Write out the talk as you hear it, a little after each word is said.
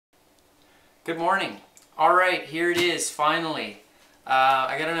Good morning. Alright, here it is, finally.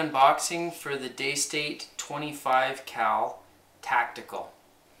 I got an unboxing for the Daystate 25 cal Tactical.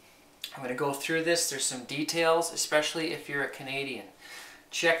 I'm going to go through this. There's some details, especially if you're a Canadian.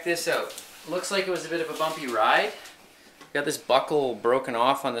 Check this out. Looks like it was a bit of a bumpy ride. Got this buckle broken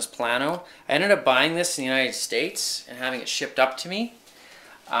off on this plano. I ended up buying this in the United States and having it shipped up to me.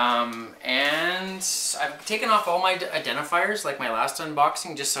 And I've taken off all my identifiers like my last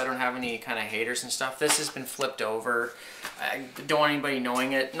unboxing just so I don't have any kind of haters and stuff. This has been flipped over. I don't want anybody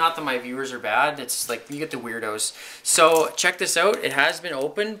knowing it. Not that my viewers are bad. It's like you get the weirdos. So check this out. It has been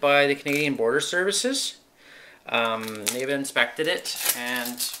opened by the Canadian Border Services. They've inspected it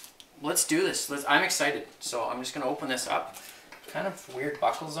and let's do this. I'm excited. So I'm just going to open this up. Kind of weird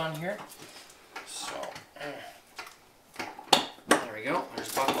buckles on here. So there we go.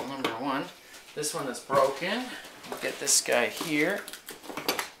 There's buckle number one. This one that's broken. We'll get this guy here.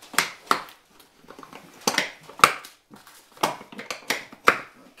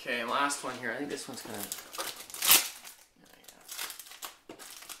 Okay, last one here. I think this one's gonna.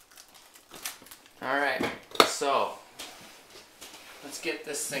 All right. So let's get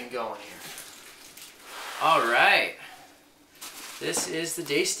this thing going here. All right. This is the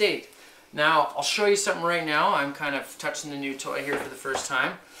Daystate. Now, I'll show you something right now. I'm kind of touching the new toy here for the first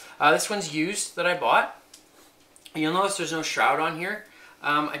time. This one's used that I bought. You'll notice there's no shroud on here.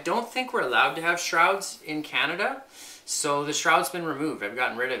 I don't think we're allowed to have shrouds in Canada, so the shroud's been removed. I've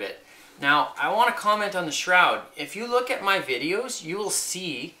gotten rid of it. Now, I want to comment on the shroud. If you look at my videos, you will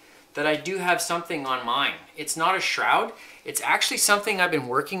see that I do have something on mine. It's not a shroud. It's actually something I've been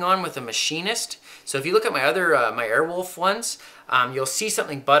working on with a machinist. So if you look at my other, my Airwolf ones, you'll see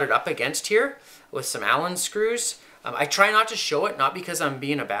something butted up against here with some Allen screws. I try not to show it, not because I'm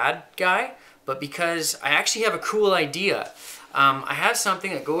being a bad guy, but because I actually have a cool idea. I have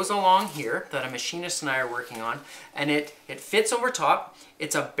something that goes along here that a machinist and I are working on, and it fits over top.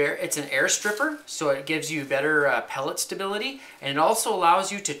 It's an air stripper, so it gives you better pellet stability, and it also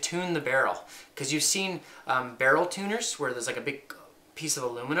allows you to tune the barrel. Because you've seen barrel tuners where there's like a big piece of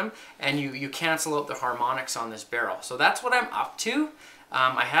aluminum, and you cancel out the harmonics on this barrel. So that's what I'm up to.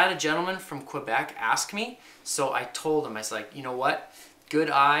 I had a gentleman from Quebec ask me, so I told him, I was like, you know what, good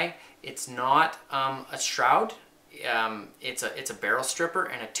eye. It's not a shroud. It's a barrel stripper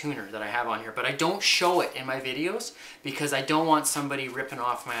and a tuner that I have on here, but I don't show it in my videos because I don't want somebody ripping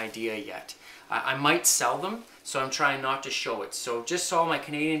off my idea yet. I might sell them, so I'm trying not to show it. So just so all my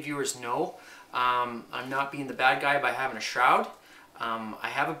Canadian viewers know, I'm not being the bad guy by having a shroud. I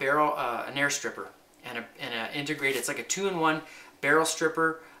have a barrel, an air stripper, and a integrated. It's like a 2-in-1 barrel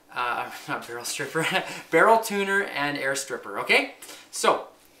stripper, not barrel stripper, barrel tuner and air stripper. Okay, so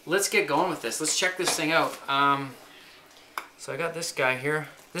let's get going with this. Let's check this thing out. So I got this guy here.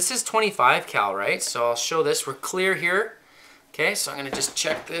 This is 25 cal, right? So I'll show this. We're clear here. Okay, so I'm gonna just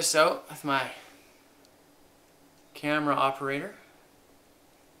check this out with my camera operator.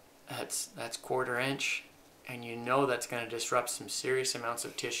 That's 1/4 inch, and you know that's gonna disrupt some serious amounts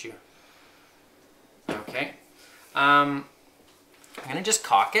of tissue. Okay, I'm gonna just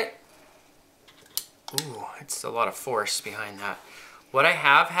cock it. Ooh, it's a lot of force behind that. What I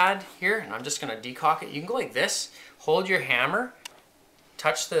have had here, and I'm just gonna decock it, you can go like this, hold your hammer,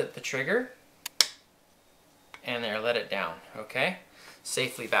 touch the trigger, and there, let it down, okay?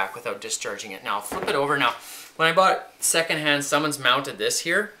 Safely back without discharging it. Now, I'll flip it over. Now, when I bought it secondhand, someone's mounted this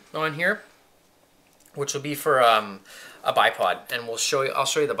here, on here, which will be for a bipod, and I'll show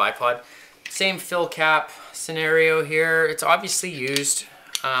you the bipod. Same fill cap scenario here. It's obviously used,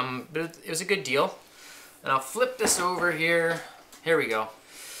 but it was a good deal. And I'll flip this over here. Here we go.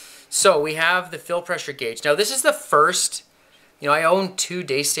 So we have the fill pressure gauge. Now this is the first, you know, I own 2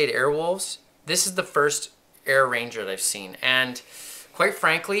 Daystate Airwolves. This is the first Air Ranger that I've seen. And quite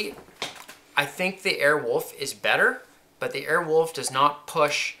frankly, I think the Airwolf is better, but the Airwolf does not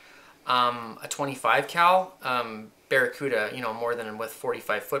push a 25 cal Barracuda, you know, more than with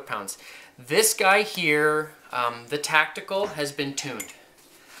 45 foot-pounds. This guy here, the Tactical, has been tuned.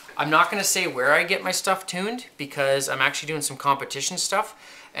 I'm not going to say where I get my stuff tuned because I'm actually doing some competition stuff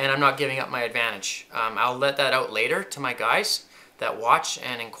and I'm not giving up my advantage. I'll let that out later to my guys that watch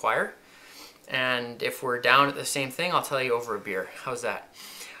and inquire. And if we're down at the same thing, I'll tell you over a beer. How's that?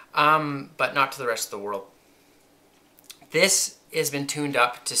 But not to the rest of the world. This has been tuned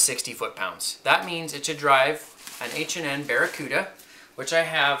up to 60 foot-pounds. That means it should drive an H&N Barracuda, which I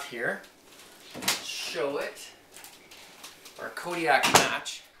have here. Show it. Our Kodiak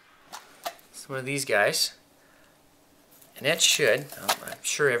match. It's one of these guys. And it should, I'm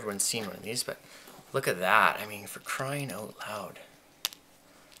sure everyone's seen one of these, but look at that. I mean, for crying out loud.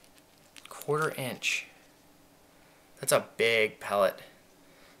 1/4 inch. That's a big pellet.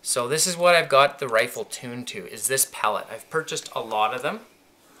 So this is what I've got the rifle tuned to, is this pellet. I've purchased a lot of them,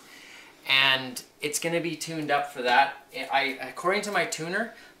 and it's going to be tuned up for that. According to my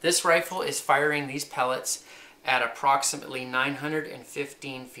tuner, this rifle is firing these pellets at approximately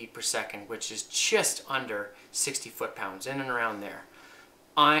 915 feet per second, which is just under 60 foot-pounds, in and around there.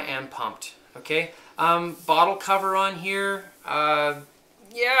 I am pumped. Okay, bottle cover on here.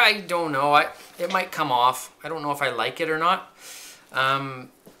 Yeah, I don't know. It might come off. I don't know if I like it or not.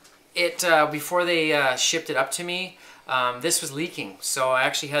 Before they shipped it up to me, this was leaking. So I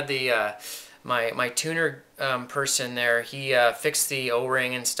actually had the my tuner person there. He fixed the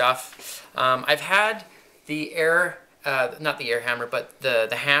O-ring and stuff. I've had the not the air hammer, but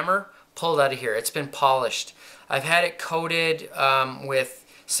the hammer pulled out of here. It's been polished. I've had it coated with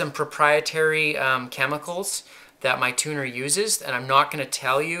some proprietary chemicals that my tuner uses, and I'm not going to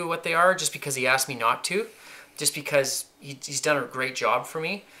tell you what they are just because he asked me not to, just because he's done a great job for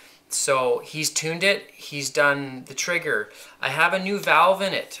me. So he's tuned it, he's done the trigger. I have a new valve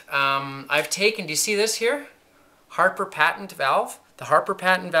in it. I've taken, do you see this here? Harper patent valve. The Harper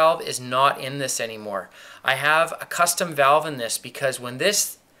patent valve is not in this anymore. I have a custom valve in this because when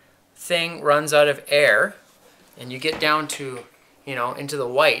this thing runs out of air and you get down to, you know, into the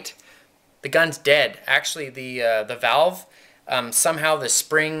white, the gun's dead. Actually, the valve, somehow the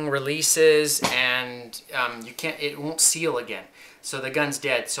spring releases and it won't seal again. So the gun's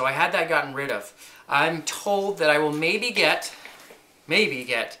dead. So I had that gotten rid of. I'm told that I will maybe get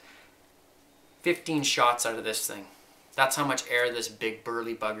 15 shots out of this thing. That's how much air this big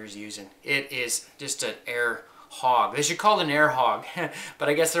burly bugger's using. It is just an air hog. They should call it an air hog, but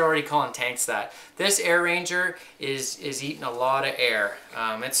I guess they're already calling tanks that. This Air Ranger is eating a lot of air.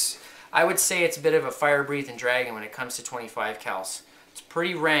 I would say it's a bit of a fire-breathing dragon when it comes to 25 cals. It's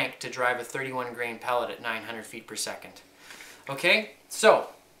pretty rank to drive a 31 grain pellet at 900 feet per second. Okay, so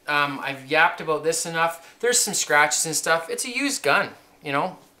I've yapped about this enough. There's some scratches and stuff. It's a used gun, you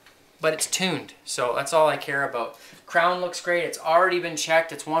know, but it's tuned, so that's all I care about. Crown looks great. It's already been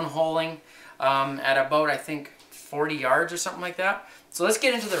checked. It's one holing at about, I think, 40 yards or something like that. So let's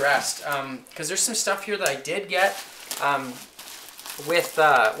get into the rest, because there's some stuff here that I did get with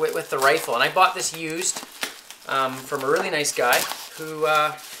the rifle, and I bought this used from a really nice guy who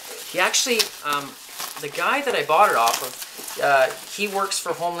he actually the guy that I bought it off of, he works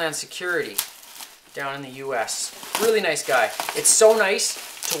for Homeland Security down in the U.S. Really nice guy. It's so nice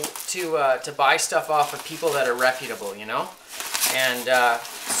to buy stuff off of people that are reputable, you know. And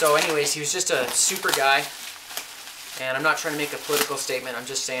so, anyways, he was just a super guy. And I'm not trying to make a political statement. I'm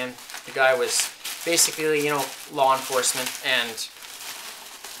just saying the guy was basically, you know, law enforcement, and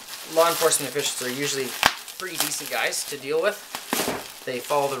law enforcement officials are usually pretty decent guys to deal with. They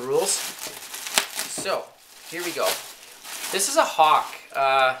follow the rules. So, here we go. This is a Hawk.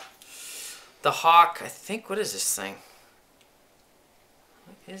 The Hawk, I think, what is this thing?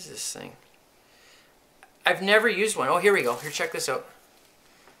 What is this thing? I've never used one. Oh, here we go. Here, check this out.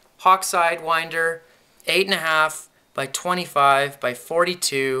 Hawk Sidewinder, 8.5 by 25 by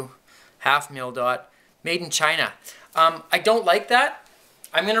 42, half mil dot, made in China. I don't like that.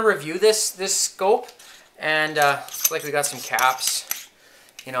 I'm gonna review this scope, and like we got some caps.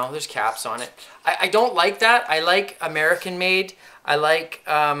 You know, there's caps on it. I don't like that. I like American made. I like,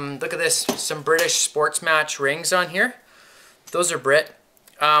 look at this, some British sports match rings on here. Those are Brit.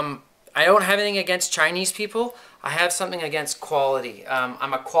 I don't have anything against Chinese people. I have something against quality.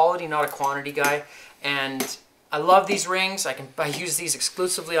 I'm a quality, not a quantity guy. And I love these rings. I use these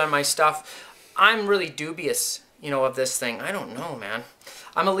exclusively on my stuff. I'm really dubious, you know, of this thing. I don't know, man.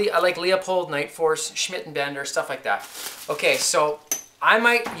 I like Leopold, Night Force, Schmidt and Bender, stuff like that. Okay, so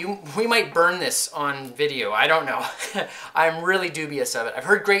we might burn this on video. I don't know. I'm really dubious of it. I've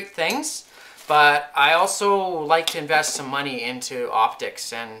heard great things, but I also like to invest some money into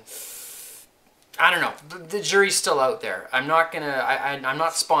optics, and I don't know. The jury's still out there. I'm not gonna. I'm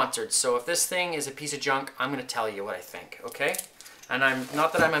not sponsored. So if this thing is a piece of junk, I'm gonna tell you what I think. Okay? And I'm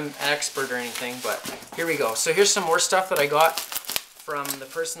not that I'm an expert or anything, but here we go. So here's some more stuff that I got from the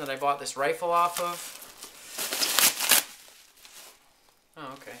person that I bought this rifle off of.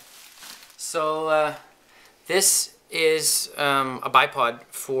 Oh, okay. So this is a bipod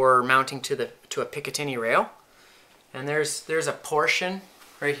for mounting to a Picatinny rail, and there's a portion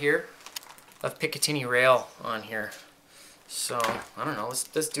right here of Picatinny rail on here. So I don't know.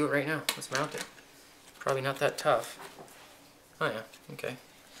 Let's do it right now. Let's mount it. Probably not that tough. Oh yeah. Okay.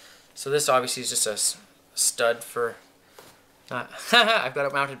 So this obviously is just a stud for. I've got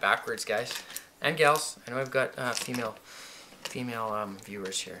it mounted backwards, guys and gals. I know I've got female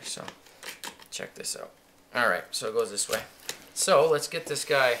viewers here, so check this out. All right, so it goes this way. So let's get this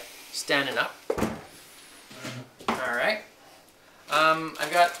guy standing up. All right.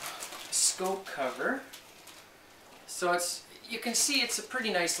 I've got a scope cover. So it's, you can see it's a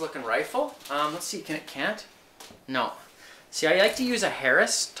pretty nice looking rifle. Let's see, can't? No. See, I like to use a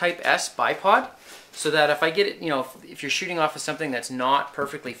Harris Type S bipod so that if I get it, you know, if you're shooting off of something that's not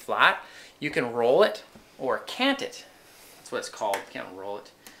perfectly flat, you can roll it or cant it. That's what it's called, you can't roll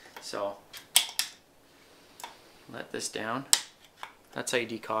it. So let this down. That's how you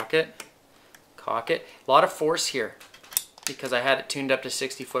decock it. Cock it. A lot of force here because I had it tuned up to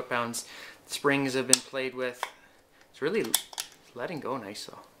 60 foot-pounds. Springs have been played with. It's really letting go nice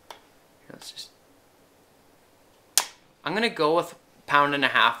though. Here, let's just. I'm gonna go with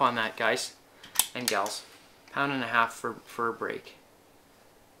 1.5 pounds on that, guys and gals. 1.5 pounds for a break.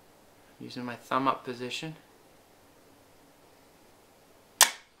 Using my thumb up position.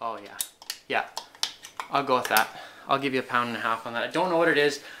 Oh yeah, yeah. I'll go with that. I'll give you 1.5 pounds on that. I don't know what it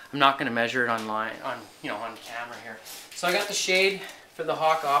is. I'm not gonna measure it online, on camera here. So I got the shade for the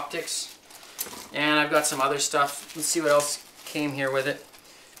Hawk Optics, and I've got some other stuff. Let's see what else came here with it.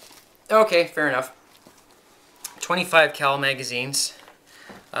 Okay, fair enough. 25 cal magazines,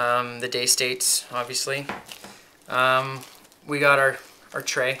 the Daystates, obviously. We got our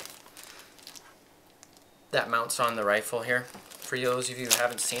tray that mounts on the rifle here. For those of you who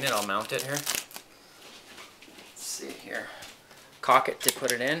haven't seen it, I'll mount it here. Let's see here. Cock it to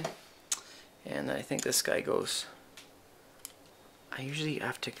put it in, and I think this guy goes. I usually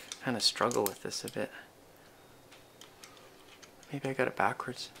have to kind of struggle with this a bit. Maybe I got it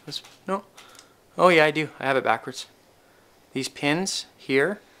backwards. No. Oh yeah, I do. I have it backwards. These pins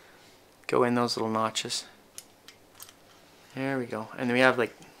here go in those little notches. There we go. And then we have,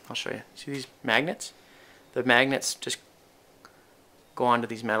 like, I'll show you. See these magnets? The magnets just go onto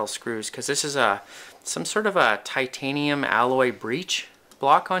these metal screws because this is some sort of a titanium alloy breech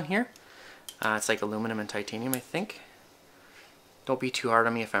block on here. It's like aluminum and titanium, I think. Don't be too hard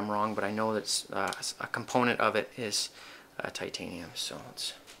on me if I'm wrong, but I know that a component of it is titanium. So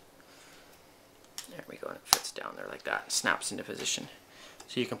let's. There we go, and it fits down there like that, snaps into position.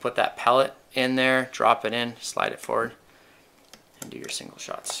 So you can put that pellet in there, drop it in, slide it forward, and do your single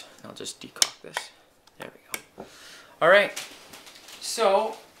shots. I'll just decock this. There we go. All right,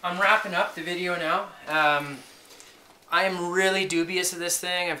 so I'm wrapping up the video now. I am really dubious of this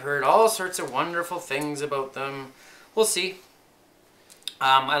thing. I've heard all sorts of wonderful things about them. We'll see.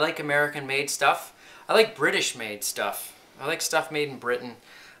 I like American-made stuff. I like British-made stuff. I like stuff made in Britain.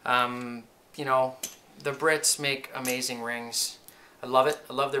 You know, the Brits make amazing rings. I love it.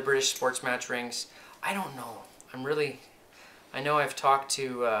 I love their British sports match rings. I don't know. I know I've talked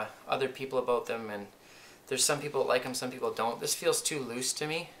to other people about them, and there's some people that like them, some people don't. This feels too loose to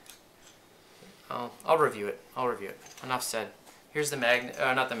me. I'll review it. I'll review it. Enough said. Here's the magnet,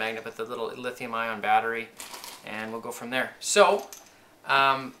 not the magnet, but the little lithium-ion battery, and we'll go from there. So,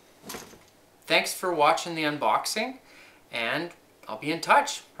 thanks for watching the unboxing, and I'll be in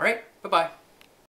touch. All right, bye-bye.